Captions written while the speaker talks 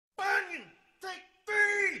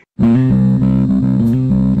Welcome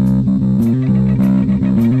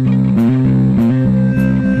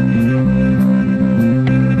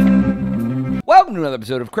to another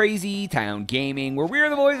episode of Crazy Town Gaming, where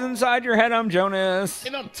we're the voice inside your head. I'm Jonas.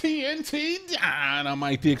 And I'm TNT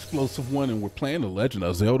Dynamite, the explosive one, and we're playing The Legend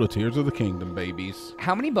of Zelda Tears of the Kingdom, babies.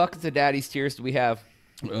 How many buckets of Daddy's Tears do we have?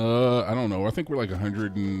 I don't know. I think we're like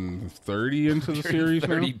 130 into the series now.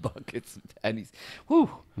 130 buckets of Daddy's.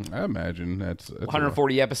 Whew. I imagine that's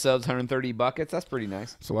 140 episodes, 130 buckets. That's pretty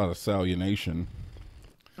nice. It's a lot of salutation.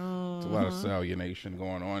 It's a lot of salutation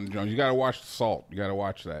going on, Jones. You got to watch the salt. You got to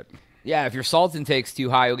watch that. Yeah, if your salt intake's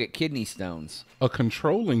too high, you'll get kidney stones. A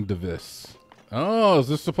controlling device. Oh, is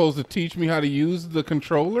this supposed to teach me how to use the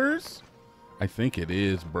controllers? I think it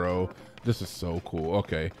is, bro. This is so cool.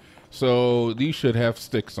 Okay. So these should have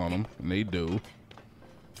sticks on them, and they do.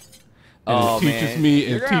 And it teaches me.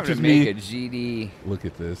 You're it gonna teaches have to me. make a GD. Look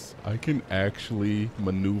at this. I can actually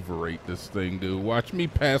maneuverate this thing, dude. Watch me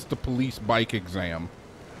pass the police bike exam.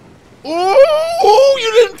 Oh, you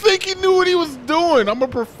didn't think he knew what he was doing. I'm a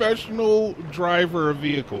professional driver of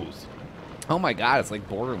vehicles. Oh my God, it's like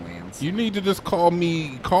Borderlands. You need to just call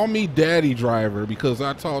me Daddy Driver, because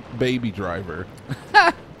I taught Baby Driver.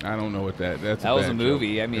 I don't know what that's. That was a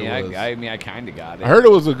movie. Joke. I mean, I kind of got it. I heard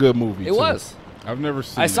it was a good movie. It was. I've never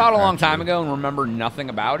seen it. I saw it a long time ago and remember nothing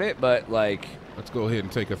about it, but like. Let's go ahead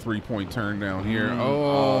and take a 3-point turn down here.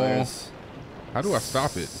 How do I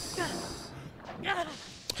stop it?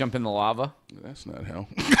 Jump in the lava. That's not how.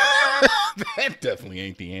 That definitely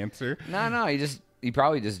ain't the answer. No, you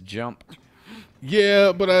probably just jump.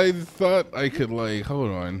 Yeah, but I thought I could like hold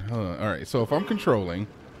on. All right, so if I'm controlling,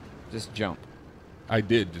 Just jump. I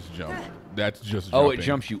did just jump. That's just jumping. Oh, it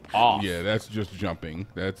jumps you off. Yeah, that's just jumping.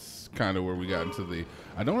 That's kind of where we got into the.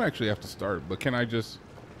 I don't actually have to start, but can I just?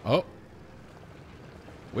 Oh,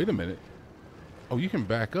 wait a minute. Oh, you can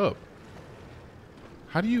back up.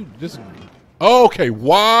 How do you just? Oh, okay,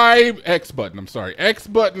 Y X button. I'm sorry, X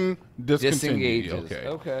button discontinue. Disengages.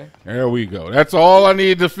 Okay. There we go. That's all I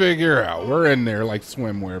need to figure out. We're in there like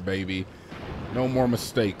swimwear, baby. No more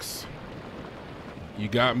mistakes. You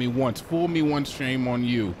got me once. Fool me once, shame on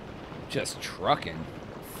you. Just trucking.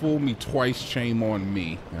 Fool me twice, shame on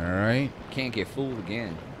me. All right? Can't get fooled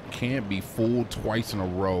again. Can't be fooled twice in a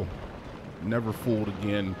row. Never fooled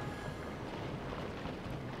again.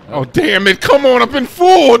 Oh, damn it. Come on. I've been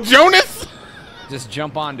fooled, Jonas. Just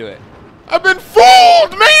jump onto it. I've been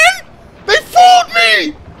fooled, man. They fooled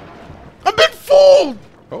me. I've been fooled.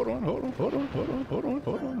 Hold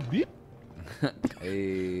on. Beep.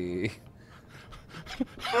 Hey.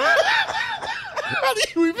 How do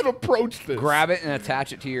you even approach this? Grab it and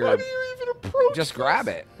attach it to your. How do you even approach Just grab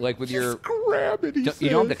it, like with your. Grab it. You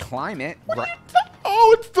don't have to climb it.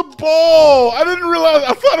 Oh, it's the ball. I didn't realize.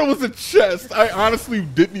 I thought it was a chest. I honestly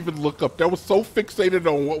didn't even look up. That was so fixated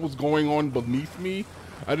on what was going on beneath me.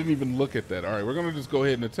 I didn't even look at that. All right, we're gonna just go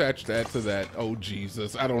ahead and attach that to that. Oh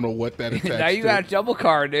Jesus, I don't know what that attached. Now you got a double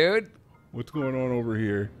car, dude. What's going on over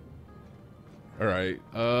here? All right.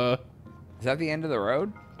 Is that the end of the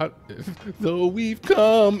road? So we've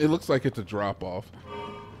come. It looks like it's a drop off.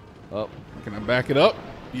 Oh, can I back it up?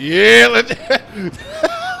 Yeah.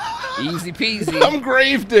 easy peasy. I'm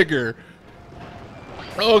Gravedigger.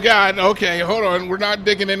 Oh God. Okay, hold on. We're not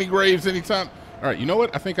digging any graves anytime. All right. You know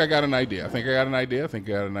what? I think I got an idea. I think I got an idea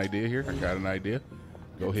here. I got an idea.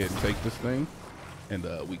 Go ahead and take this thing, and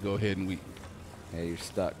we go ahead and we. Yeah, you're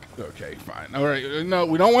stuck. Okay, fine. All right. No,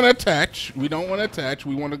 we don't want to attach. We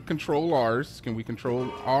want to control ours. Can we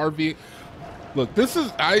control our vehicle? Look, this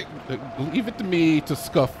is leave it to me to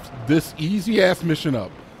scuff this easy ass mission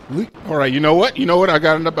up. All right. You know what? I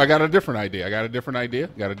got a different idea. All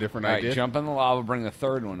right, jump in the lava. Bring the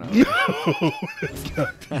third one up. No, that's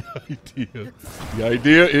not the idea. The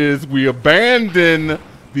idea is we abandon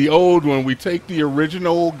the old one. We take the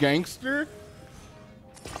original gangster.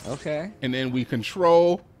 Okay. And then we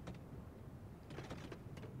control.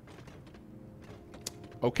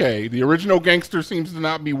 Okay, the original gangster seems to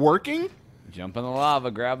not be working. Jump in the lava,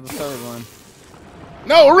 grab the third one.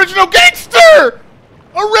 No, original gangster!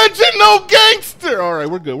 Original gangster! All right,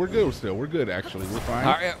 we're good still. We're good, actually. We're fine.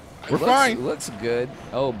 All right, we're fine. Looks good.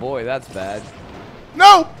 Oh, boy, that's bad.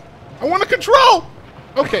 No! I want to control!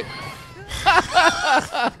 Okay.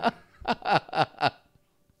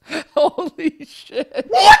 Holy shit.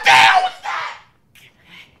 What the hell was that?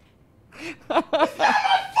 It's not my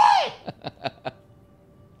fault!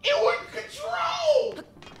 It wasn't controlled!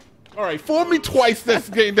 All right, fool me twice.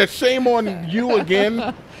 That's shame on you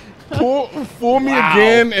again. Fool me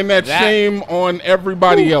again, and that's shame on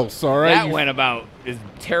everybody else, all right? That went about as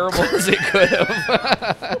terrible as it could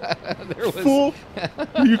have.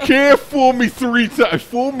 You can't fool me 3 times.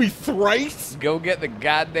 Fool me thrice? Go get the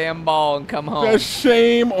goddamn ball and come home. That's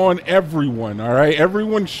shame on everyone, all right?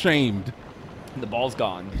 Everyone's shamed. The ball's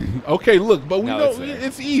gone. Okay, look, but we No, know it's there.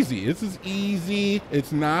 it's easy. This is easy.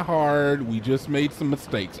 It's not hard. We just made some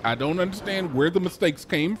mistakes. I don't understand where the mistakes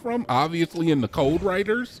came from. Obviously in the code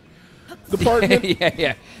writers department.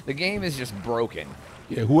 yeah. The game is just broken.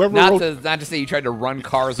 Yeah, whoever Not wrote to say you tried to run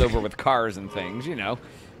cars over with cars and things, you know.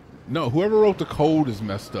 No, whoever wrote the code is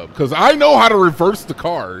messed up because I know how to reverse the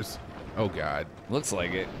cars. Oh God. Looks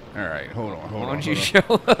like it. All right, hold on. Why don't you show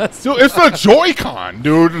us? Dude, it's the Joy-Con,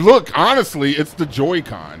 dude. Look, honestly, it's the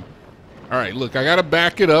Joy-Con. All right, look, I gotta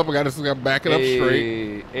back it up. I gotta back it up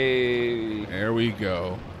straight. There we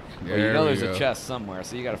go. Well, you know there's a chest somewhere,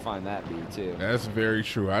 so you gotta find that bee too. That's very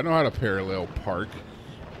true. I know how to parallel park.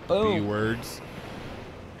 Boom. B words.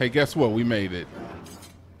 Hey, guess what? We made it.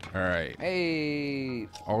 All right. Hey.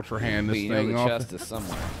 Ultra hand this But you thing know the off. chest is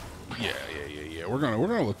somewhere. Yeah. We're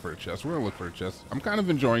gonna look for a chest. We're gonna look for a chest. I'm kind of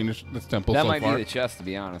enjoying this temple That so might far. be the chest, to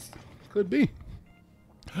be honest. Could be.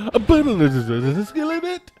 It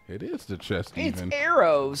is the chest. It's Even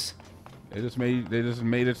arrows. they just made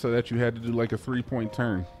it so that you had to do like a 3-point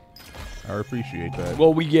turn. I appreciate that.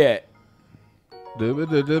 What we get?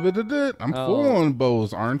 I'm full on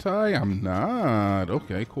bows, aren't I? I'm not.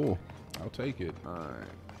 Okay, cool. I'll take it.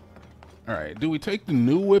 All right. Do we take the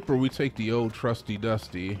new whip or we take the old trusty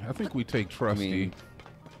dusty? I think we take trusty. I mean,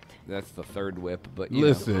 that's the third whip, but you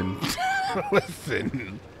Listen.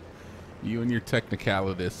 Listen. You and your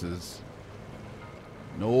technicalities.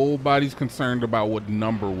 Nobody's concerned about what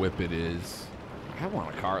number whip it is. I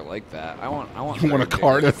want a car like that. I want. You want a third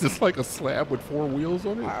car whip. that's just like a slab with 4 wheels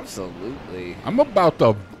on it? Absolutely. I'm about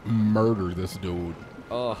to murder this dude.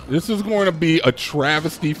 Ugh. This is going to be a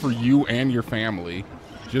travesty for you and your family.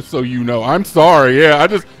 Just so you know. I'm sorry. Yeah,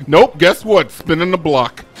 nope, guess what? Spinning the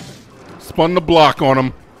block. Spun the block on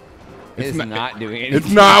him. It's not doing anything.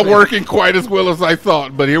 It's not working quite as well as I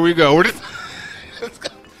thought, but here we go. We're just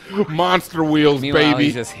monster wheels, Meanwhile, baby.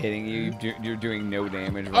 he's just hitting you. You're doing no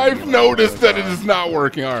damage. I've noticed that it is not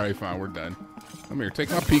working. All right, fine. We're done. Come here.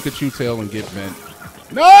 Take my Pikachu tail and get bent.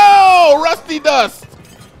 No! Rusty Dust!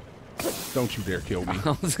 Don't you dare kill me.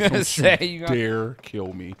 I was going to say. You dare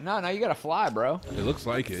kill me. No, you got to fly, bro. It looks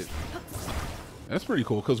like it. That's pretty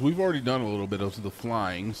cool because we've already done a little bit of the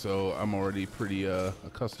flying, so I'm already pretty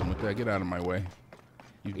accustomed with that. Get out of my way.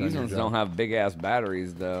 These ones don't have big-ass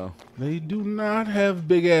batteries, though. They do not have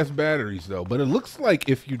big-ass batteries, though. But it looks like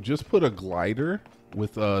if you just put a glider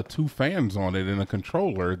with 2 fans on it and a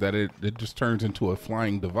controller, that it just turns into a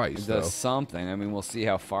flying device. It does something. I mean, we'll see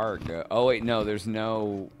how far it goes. Oh, wait, no, there's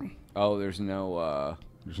no... Oh, there's no...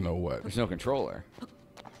 There's no what? There's no controller.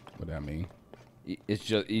 What that mean? It's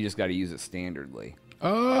just... You just got to use it standardly.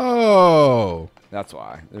 Oh! That's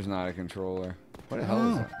why. There's not a controller. What the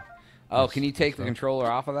hell is that? Oh, can you take the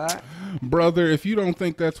controller off of that? Brother, if you don't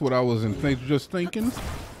think that's what I was just thinking,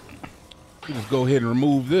 you just go ahead and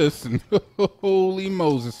remove this and holy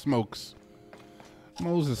Moses smokes.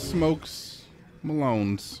 Moses smokes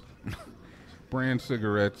Malone's brand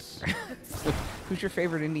cigarettes. Who's your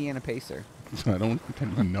favorite Indiana Pacer? I don't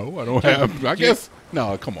know. I don't have. I guess.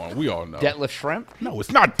 No, come on. We all know. Detlef Shrimp? No,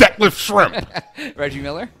 it's not Detlef Shrimp. Reggie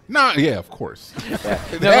Miller? Nah, yeah, of course.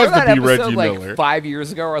 It No, has that to be episode Reggie like Miller. 5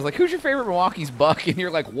 years ago where I was like, who's your favorite Milwaukee's Buck? And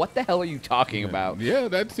you're like, what the hell are you talking about? Yeah,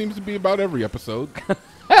 that seems to be about every episode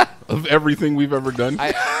of everything we've ever done.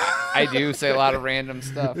 I do say a lot of random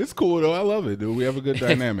stuff. It's cool though. I love it, dude. We have a good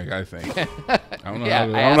dynamic, I think. I don't know Yeah, how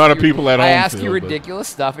to, I don't know how the people at home I ask feel, you but- ridiculous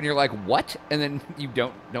stuff, and you're like, what? And then you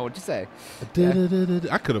don't know what to say.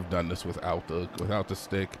 I could have done this without the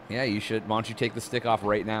stick. Yeah, you should. Why don't you take the stick off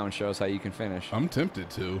right now and show us how you can finish? I'm tempted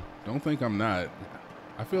to. Don't think I'm not.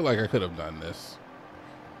 I feel like I could have done this.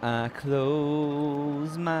 I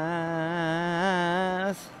close my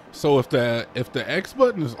eyes. So if the X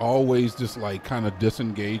button is always just like kind of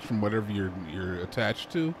disengaged from whatever you're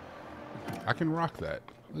attached to, I can rock that.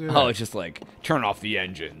 Oh, it's just like, turn off the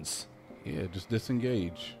engines. Yeah, just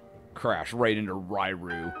disengage. Crash right into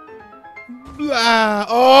Rairu. Blah.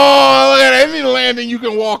 Oh, look at any landing you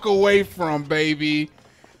can walk away from, baby.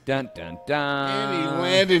 Dun dun dun. Any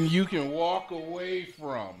landing you can walk away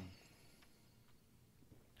from.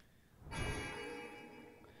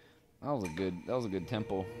 That was a good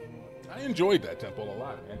temple. I enjoyed that temple a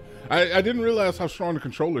lot, man. I didn't realize how strong the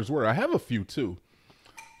controllers were. I have a few too.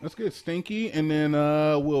 Let's get Stinky, and then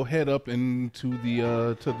we'll head up into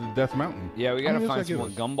the to the Death Mountain. Yeah, we gotta How many find does some that more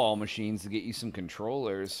give us? gumball machines to get you some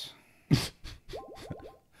controllers.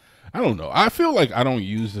 I don't know. I feel like I don't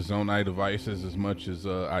use the Zonai devices as much as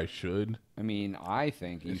I should. I mean, I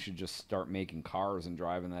think you should just start making cars and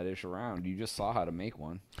driving that ish around. You just saw how to make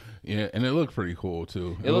one. Yeah, and it looked pretty cool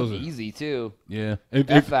too. It looked easy too. Yeah.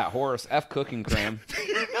 F that horse. F cooking cram.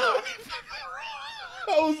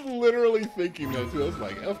 I was literally thinking that too. I was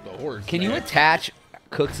like, F the horse. Can you attach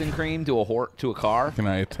cooks and cream to a car? Can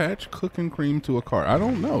I attach cooking cream to a car? I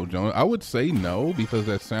don't know, Jonah. I would say no because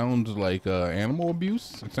that sounds like animal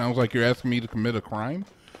abuse. It sounds like you're asking me to commit a crime.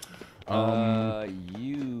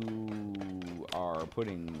 You are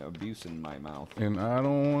putting abuse in my mouth. And I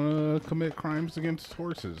don't want to commit crimes against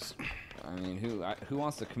horses. I mean, who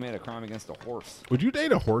wants to commit a crime against a horse? Would you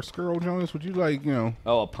date a horse girl, Jonas? Would you like, you know?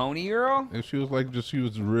 Oh, a pony girl? If she was like, she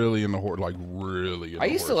was really in the horse, like really. I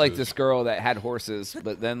used to like this girl that had horses,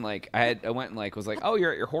 but then like I went and like was like, oh,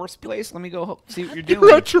 you're at your horse place? Let me go see what you're doing.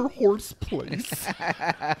 You're at your horse place.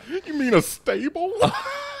 You mean a stable?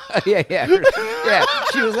 yeah. Yeah,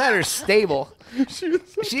 she was at her stable. She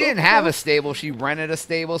didn't have a stable. She rented a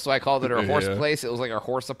stable, so I called it her horse place. It was like her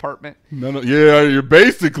horse apartment. No. Yeah, you're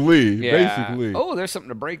basically. Yeah. Basically. Oh, there's something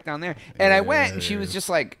to break down there. And I went, and she was just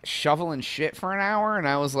like shoveling shit for an hour, and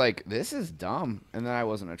I was like, this is dumb. And then I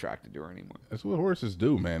wasn't attracted to her anymore. That's what horses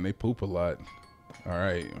do, man. They poop a lot. All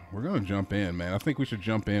right, we're going to jump in, man. I think we should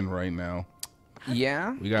jump in right now.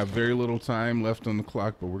 Yeah? We got very little time left on the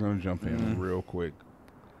clock, but we're going to jump in real quick.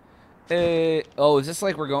 Oh, is this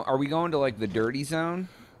like are we going to like the dirty zone?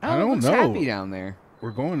 Oh, I don't looks know. happy down there.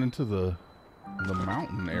 We're going into the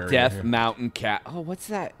mountain area. Death here. Mountain Cat. Oh, what's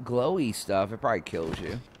that glowy stuff? It probably kills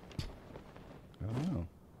you. I don't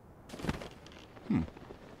know.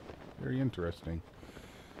 Very interesting.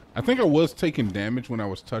 I think I was taking damage when I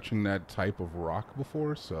was touching that type of rock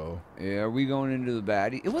before, so... Yeah, are we going into the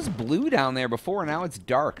baddie? It was blue down there before, now it's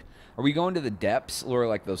dark. Are we going to the depths where,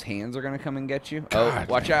 like, those hands are going to come and get you? God,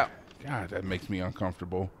 oh, watch out. God, that makes me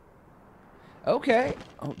uncomfortable. Okay.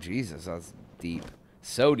 Oh, Jesus, that's deep.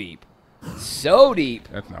 So deep. So deep.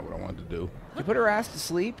 That's not what I wanted to do. Did you put her ass to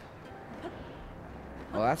sleep?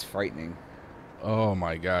 Oh, that's frightening. Oh,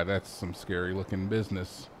 my God, that's some scary-looking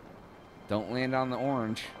business. Don't land on the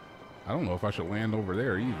orange. I don't know if I should land over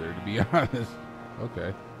there either, to be honest.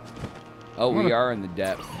 Okay. Oh, we are in the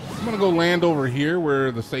depths. I'm going to go land over here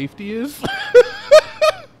where the safety is.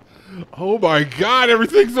 Oh, my God,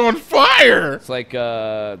 everything's on fire. It's like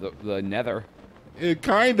the nether. It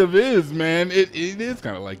kind of is, man. It is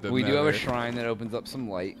kind of like the We nether. do have a shrine that opens up some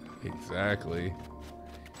light. Exactly.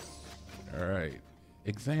 All right.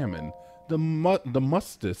 Examine the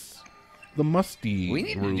mustus. The musty. We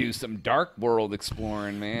need to do some dark world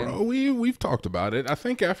exploring, man. Bro, we've talked about it. I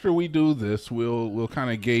think after we do this, we'll kind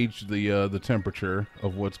of gauge the temperature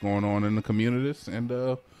of what's going on in the communities, and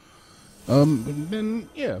then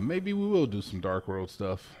yeah, maybe we will do some dark world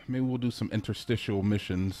stuff. Maybe we'll do some interstitial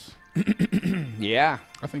missions. Yeah,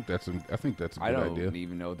 I think that's a good idea. I don't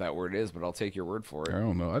even know what that word is, but I'll take your word for it. I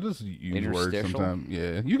don't know. I just use words Interstitial? sometimes.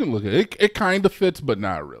 Yeah, you can look at it. It kind of fits, but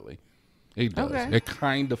not really. It does. Okay. It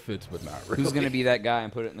kind of fits, but not really. Who's going to be that guy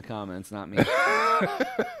and put it in the comments? Not me.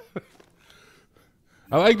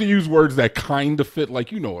 I like to use words that kind of fit,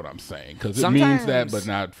 like you know what I'm saying, because it means that, Sometimes- but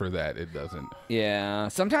not for that. It doesn't. Yeah.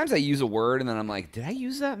 Sometimes I use a word and then I'm like, did I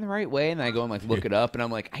use that in the right way? And then I go and like look it up and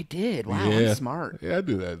I'm like, I did. Wow, I'm smart. Yeah, I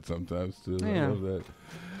do that sometimes too. Yeah. I love that.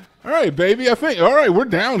 All right, baby. I think. All right, we're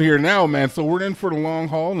down here now, man. So we're in for the long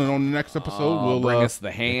haul, and on the next episode, we'll bring us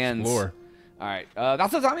the hands. explore. All right.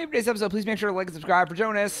 That's the time of today's episode. Please make sure to like and subscribe for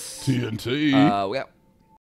Jonas. TNT. We out.